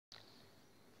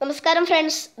നമസ്കാരം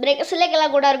ഫ്രണ്ട്സ്, ബ്രേക്കസിലേക്ക് എല്ലാ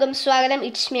കൂട്ടുകാർക്കും സ്വാഗതം.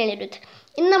 It's me Anirudh.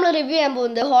 ഇന്ന് നമ്മൾ റിവ്യൂ ചെയ്യാൻ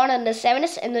പോകുന്നത് ഹോണറിൻ്റെ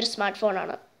 7S എന്നൊരു സ്മാർട്ട്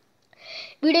ഫോണാണ്.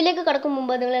 വീഡിയോയിലേക്ക് കടക്കും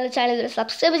മുമ്പ് നിങ്ങൾ എൻ്റെ ചാനൽ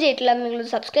സബ്സ്ക്രൈബ് ചെയ്തിട്ടില്ല, നിങ്ങൾ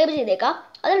സബ്സ്ക്രൈബ് ചെയ്തേക്കാം.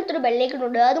 അതിനടുത്തൊരു ബെല്ലൈക്കൺ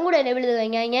ഉണ്ട്, അതും കൂടെ എനേബിൾ ചെയ്ത്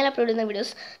കഴിഞ്ഞാൽ ഞാൻ അപ്ലോഡ് ചെയ്യുന്ന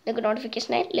വീഡിയോസ് നിങ്ങൾക്ക്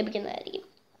നോട്ടിഫിക്കേഷനായി ലഭിക്കുന്നതായിരിക്കും.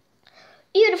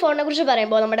 ഈ ഒരു ഫോണിനെ കുറിച്ച്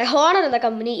പറയുമ്പോൾ നമ്മുടെ ഹോണർ എന്ന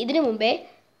കമ്പനി ഇതിനു മുമ്പേ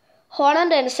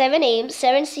ഹോണറിൻ്റെ 7Aയും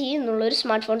 7C എന്നുള്ളൊരു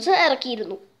സ്മാർട്ട് ഫോൺസ്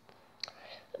ഇറക്കിയിരുന്നു.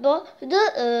 അപ്പോൾ ഇത്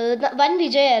വൻ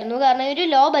വിജയമായിരുന്നു. കാരണം ഒരു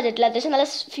ലോ ബജറ്റിൽ അത്യാവശ്യം നല്ല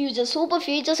സൂപ്പർ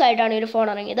ഫീച്ചേഴ്സ് ആയിട്ടാണ് ഈ ഒരു ഫോൺ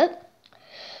ഇറങ്ങിയത്.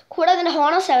 കൂടാതെ തന്നെ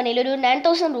ഹോണർ 7 ഒരു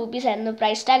 9000 rupees ആയിരുന്നു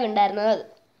പ്രൈസ് ടാഗ് ഉണ്ടായിരുന്നത്.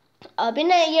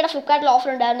 പിന്നെ ഈയിടെ ഫ്ലിപ്കാർട്ടിൽ ഓഫർ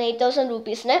ഉണ്ടായിരുന്നു 8000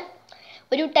 rupeesന്.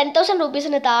 ഒരു 10,000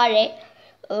 rupeesന് താഴെ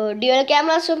ഡ്യുവൽ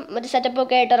ക്യാമറാസും മറ്റ് സെറ്റപ്പും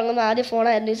ഒക്കെ ആയിട്ട് ഇറങ്ങുന്ന ആദ്യ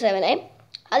ഫോണായിരുന്നു ഈ 7A.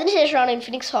 അതിനുശേഷമാണ്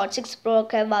ഇൻഫിനിക്സ് ഹോട്ട് 6 Pro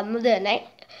ഒക്കെ വന്നത് തന്നെ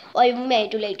iVoomi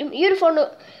i2 ലൈറ്റും. ഈ ഒരു ഫോൺ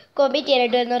കോമ്പീറ്റ്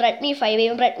ചെയ്യാനായിട്ട് വരുന്ന Redmi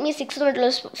 5Aയും Redmi 6 ആയിട്ടുള്ള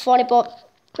ഫോൺ ഇപ്പോൾ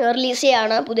റിലീസ്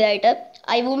ചെയ്യാണ് പുതിയതായിട്ട്.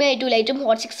 iVoomi i2 ലൈറ്റും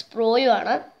ഹോട്ട് 6 Proയും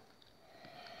ആണ്.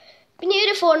 പിന്നെ ഈ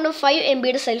ഒരു ഫോണിന് 5 MB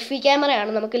സെൽഫി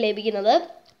ക്യാമറയാണ് നമുക്ക് ലഭിക്കുന്നത്.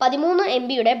 13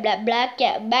 MB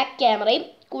ബാക്ക് ക്യാമറയും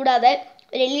കൂടാതെ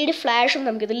ഒരു LED ഫ്ലാഷും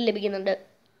നമുക്കിതിൽ ലഭിക്കുന്നുണ്ട്.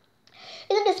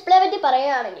 ഇത് ഡിസ്പ്ലേ പറ്റി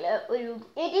പറയുകയാണെങ്കിൽ ഒരു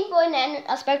 18.9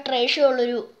 ആസ്പെക്ട് റേഷ്യോ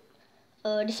ഉള്ളൊരു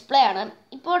ഡിസ്പ്ലേ ആണ്.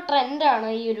 ഇപ്പോൾ ട്രെൻഡാണ്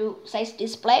ഈ ഒരു സൈസ്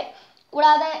ഡിസ്പ്ലേ.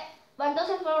 കൂടാതെ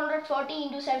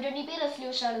 1440x720p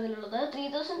റെസൊല്യൂഷനാണ് ഇതിലുള്ളത്.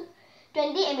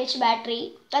 3020 mAh ബാറ്ററി.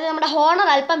 അത് നമ്മുടെ ഹോണർ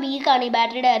അല്പം വീക്കാണ് ഈ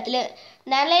ബാറ്ററിയുടെ കാര്യത്തിൽ.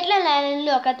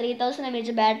 നാനലൈറ്റിലും ഒക്കെ 3000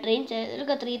 mAh ബാറ്ററിയും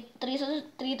ചിലർക്ക്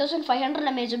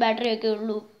 3500 mAh ബാറ്ററിയൊക്കെ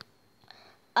ഉള്ളൂ.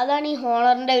 അതാണ് ഈ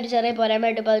ഹോണറിൻ്റെ ഒരു ചെറിയ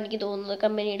പോരായ്മയായിട്ട് ഇപ്പോൾ എനിക്ക് തോന്നുന്നത്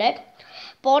കമ്പനിയുടെ.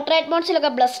 പോർട്രേറ്റ്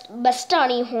മോഡ്സിലൊക്കെ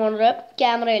ബെസ്റ്റാണ് ഈ ഹോണർ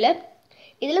ക്യാമറയിൽ.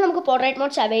 ഇതിൽ നമുക്ക് പോർട്രേറ്റ്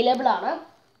മോഡ്സ് അവൈലബിൾ ആണ്.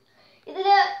 ഇതിൽ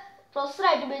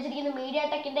പ്രൊസസ്സറായിട്ട് ഉപയോഗിച്ചിരിക്കുന്നത്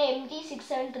മീഡിയാടെക്കിൻ്റെ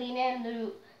MT6739 എന്നൊരു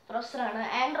പ്രൊസസ്സറാണ്.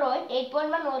 ആൻഡ്രോയിഡ്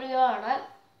 8.1 Oreo ആണ്.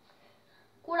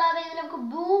 കൂടാതെ ഇതിൽ നമുക്ക്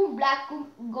ബ്ലൂവും ബ്ലാക്കും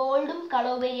ഗോൾഡും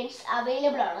കളർ വേരിയൻറ്റ്സ്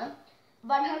അവൈലബിൾ ആണ്.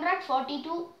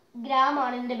 142 gram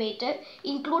ആണ് ഇതിൻ്റെ വെയിറ്റ്,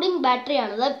 ഇൻക്ലൂഡിങ് ബാറ്ററി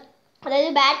ആണിത്.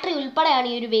 അതായത് ബാറ്ററി ഉൾപ്പെടെയാണ്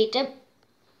ഈ ഒരു വെയിറ്റ്.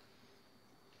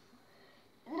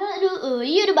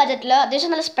 ഈ ഒരു ബജറ്റിൽ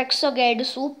അത്യാവശ്യം നല്ല സ്പെക്സ് ഒക്കെ ആയിട്ട്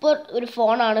സൂപ്പർ ഒരു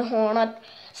ഫോണാണ് ഹോണർ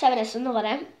 7S എന്ന്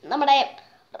പറയാം. നമ്മുടെ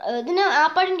ഇതിന്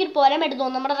ആപ്പാട് എനിക്കൊരു പോരായ്മയായിട്ട്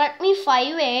തോന്നുന്നു. നമ്മുടെ Redmi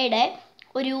 5Aയുടെ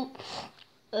ഒരു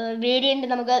വേരിയൻറ്റ്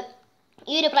നമുക്ക്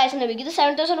ഈ ഒരു പ്രൈസിന് ലഭിക്കും. ഇത്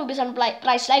 7000 rupees ആണ്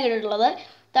പ്രൈസ് ടാഗ് ഇട്ടിട്ടുള്ളത്.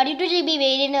 32GB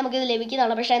വേരിയൻറ്റ് നമുക്കിത്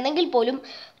ലഭിക്കുന്നതാണ്. പക്ഷേ എന്തെങ്കിൽ പോലും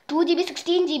 2GB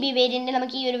 16GB വേരിയൻറ്റ്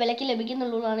നമുക്ക് ഈ ഒരു വിലയ്ക്ക്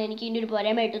ലഭിക്കുന്നുള്ളതാണ് എനിക്ക് ഇതിൻ്റെ ഒരു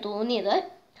പോരായ്മയായിട്ട് തോന്നിയത്.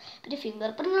 പിന്നെ ഫിംഗർ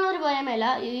പ്രിൻ്റിനുള്ള ഒരു പോരായ്മയല്ല,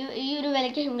 ഈ ഒരു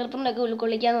വിലയ്ക്ക് ഫിംഗർ പ്രിൻ്റൊക്കെ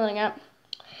ഉൾക്കൊള്ളിക്കുക എന്ന് പറഞ്ഞാൽ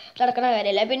നടക്കുന്ന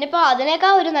കാര്യമല്ല. പിന്നെ ഇപ്പോൾ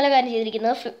അതിനേക്കാൾ ഒരു നല്ല കാര്യം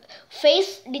ചെയ്തിരിക്കുന്നത്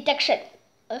ഫേസ് ഡിറ്റക്ഷൻ,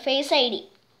 ഫേസ് ID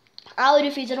ആ ഒരു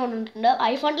ഫീച്ചർ കൊണ്ടിട്ടുണ്ട്.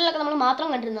 ഐഫോണിലൊക്കെ നമ്മൾ മാത്രം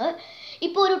കണ്ടിരുന്നത്.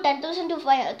 ഇപ്പോൾ ഒരു 10,000 to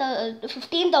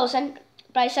 15,000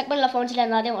 പ്രൈസ് സെഗ്മെൻറ്റുള്ള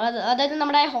ഫോൺസിലായിരുന്നു ആദ്യം. അതായത്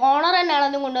നമ്മുടെ ഹോണർ തന്നെയാണ്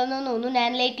അതും കൊണ്ടുവന്നതെന്ന് തോന്നുന്നു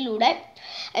നാനലൈറ്റിലൂടെ.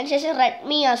 അതിനുശേഷം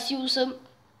റെഡ്മി, അസ്യൂസും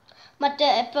മറ്റ്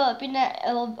പിന്നെ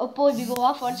ഒപ്പോ, വിവോ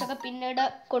ആ ഫോൺസൊക്കെ പിന്നീട്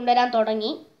കൊണ്ടുവരാൻ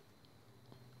തുടങ്ങി.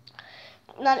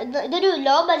 ഇതൊരു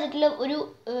ലോ ബജറ്റിൽ ഒരു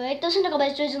 8,000 ഒക്കെ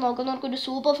ബജറ്റ് വെച്ച് നോക്കുന്നവർക്ക് ഒരു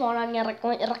സൂപ്പർ ഫോണാണ് ഞാൻ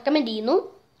റെക്കമെൻഡ് ചെയ്യുന്നു.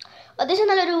 അത്യാവശ്യം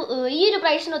നല്ലൊരു ഈ ഒരു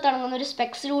പ്രൈസിനൊത്ത് ഇറങ്ങുന്ന ഒരു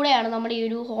സ്പെക്സിലൂടെയാണ് നമ്മുടെ ഈ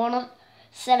ഒരു ഹോണർ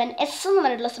 7S എന്ന്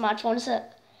പറഞ്ഞിട്ടുള്ള സ്മാർട്ട് ഫോൺസ്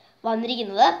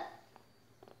വന്നിരിക്കുന്നത്.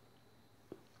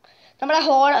 നമ്മുടെ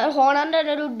ഹോണറിൻ്റെ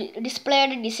ഒരു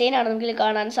ഡിസ്പ്ലേയുടെ ഡിസൈനാണ് നമുക്കിത്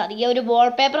കാണാൻ സാധിക്കുക. ഒരു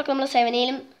വാൾപേപ്പറൊക്കെ നമ്മൾ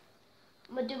 7Aയിലും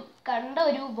മറ്റും കണ്ട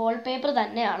ഒരു വാൾപേപ്പർ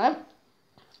തന്നെയാണ്.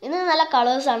 ഇത് നല്ല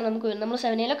കളേഴ്സാണ് നമുക്ക് വരുന്നത്. നമ്മൾ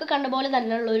 7Aയിലൊക്കെ കണ്ട പോലെ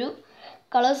തന്നെയുള്ളൊരു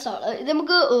കളേഴ്സാണ് ഇത്.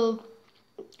 നമുക്ക്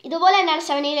ഇതുപോലെ തന്നെയാണ്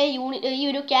 7Aയിലെ ഈ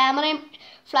ഒരു ക്യാമറയും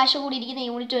ഫ്ലാഷ് കൂടി ഇരിക്കുന്ന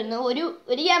യൂണിറ്റ് വരുന്നത്.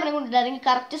 ഒരു ക്യാമറ കൊണ്ടിട്ടാണെങ്കിൽ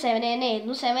കറക്റ്റ് 7A തന്നെ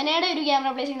ആയിരുന്നു. 7Aയുടെ ഒരു ക്യാമറ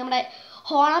പ്ലേസിങ് നമ്മുടെ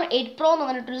ഹോണർ 8 Pro എന്ന്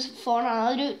പറഞ്ഞിട്ടൊരു ഫോണാണ്.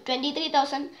 ഒരു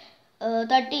 23,000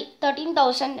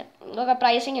 13,000 ഒക്കെ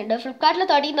പ്രൈസിങ് ഉണ്ട്. ഫ്ലിപ്കാർട്ടിൽ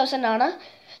 13,000 ആണ്.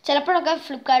 ചിലപ്പോഴൊക്കെ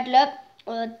ഫ്ലിപ്കാർട്ടിൽ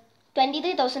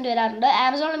 23,000 വരാറുണ്ട്.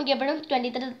 ആമസോണിൽ നമുക്ക് എപ്പോഴും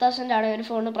 23,000 ആണ് ഒരു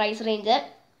ഫോണിന് പ്രൈസ് റേഞ്ച്.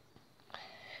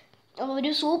 ഒരു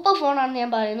സൂപ്പർ ഫോണാണെന്ന് ഞാൻ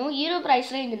പറയുന്നു. ഈ ഒരു പ്രൈസ്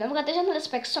റേഞ്ചിൽ നമുക്ക് അത്യാവശ്യം നല്ല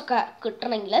സ്പെക്സ് ഒക്കെ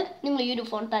കിട്ടണമെങ്കിൽ നിങ്ങൾ ഈ ഒരു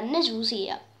ഫോൺ തന്നെ ചൂസ്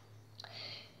ചെയ്യുക.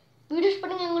 വീഡിയോ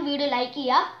ഇഷ്ടപ്പെട്ടെങ്കിൽ നിങ്ങൾ വീഡിയോ ലൈക്ക്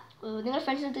ചെയ്യുക. നിങ്ങളുടെ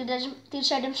ഫ്രണ്ട്സിന്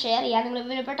തീർച്ചയായിട്ടും ഷെയർ ചെയ്യുക. നിങ്ങൾ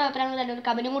വിലപ്പെട്ട അഭിപ്രായങ്ങൾ തന്നെ ഒരു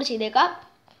കമൻറ്റും കൂടി ചെയ്തേക്കാം.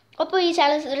 അപ്പോൾ ഈ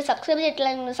ചാനൽ ഒരു സബ്സ്ക്രൈബ് ചെയ്തിട്ടില്ല,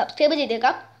 നിങ്ങൾ സബ്സ്ക്രൈബ്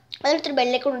ചെയ്തേക്കാം. അതിനൊരു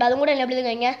ബെല്ലൈക്കൺ ഉണ്ട്, അതും കൂടെ എനേബിൾ ചെയ്ത്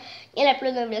കഴിഞ്ഞാൽ ഞാൻ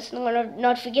അപ്ലോഡ് ചെയ്യുന്ന വീഡിയോസ് നിങ്ങളുടെ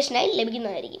നോട്ടിഫിക്കേഷനായി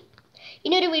ലഭിക്കുന്നതായിരിക്കും.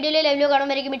 ഇനി ഒരു വീഡിയോയിലെ ലൈവിലോ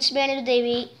കാണുമ്പോഴേക്കും it's me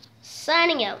Anirudh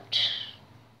signing out.